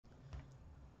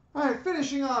All right,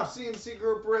 finishing off CNC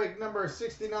Group Break number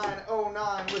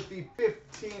 6909 with the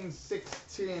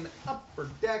 1516 Upper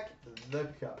Deck, the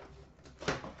Cup.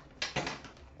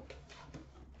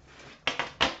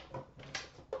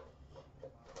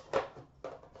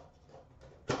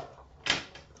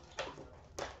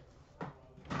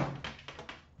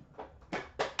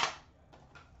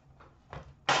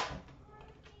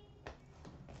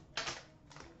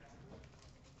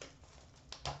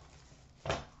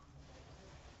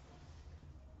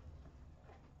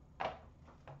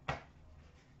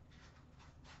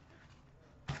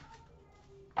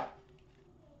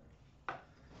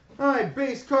 All right,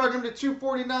 base card number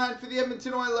 249 for the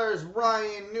Edmonton Oilers,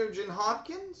 Ryan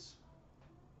Nugent-Hopkins.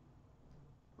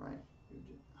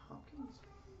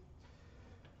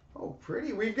 Oh,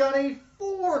 pretty. We've got a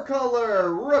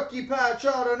 4-color rookie patch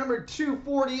auto number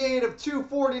 248 of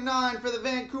 249 for the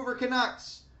Vancouver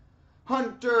Canucks,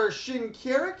 Hunter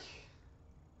Shinkaruk.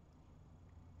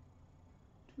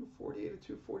 248 of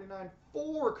 249,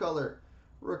 4-color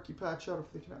rookie patch auto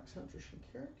for the Canucks, Hunter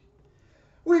Shinkaruk.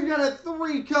 We've got a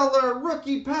 3-color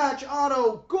rookie patch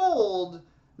auto gold,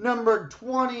 number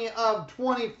 20 of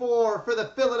 24 for the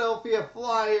Philadelphia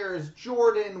Flyers,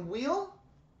 Jordan Wheel.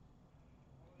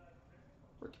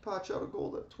 Rookie patch auto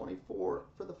gold of 24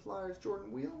 for the Flyers,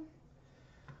 Jordan Wheel.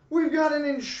 We've got an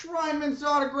enshrinements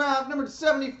autograph, number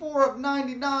 74 of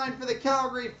 99 for the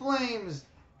Calgary Flames,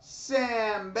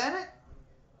 Sam Bennett.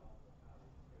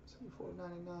 74 of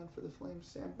 99 for the Flames,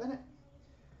 Sam Bennett.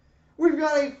 We've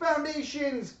got a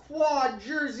Foundations quad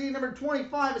jersey, number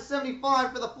 25 of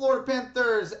 75 for the Florida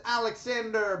Panthers,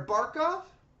 Alexander Barkov.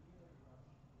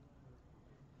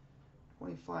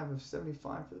 25 of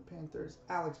 75 for the Panthers,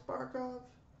 Alex Barkov.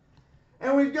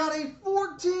 And we've got a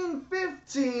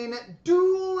 14-15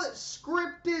 dual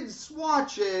scripted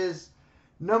swatches,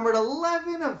 numbered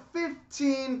 11 of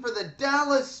 15 for the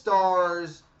Dallas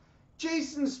Stars,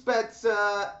 Jason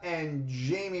Spezza and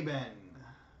Jamie Benn.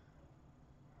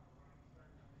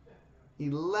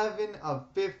 11 of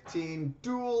 15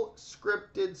 dual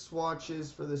scripted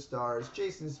swatches for the Stars,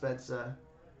 Jason Spezza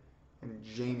and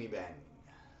Jamie Benn.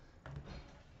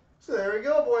 So there we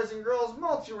go, boys and girls.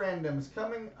 Multi-randoms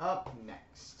coming up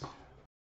next.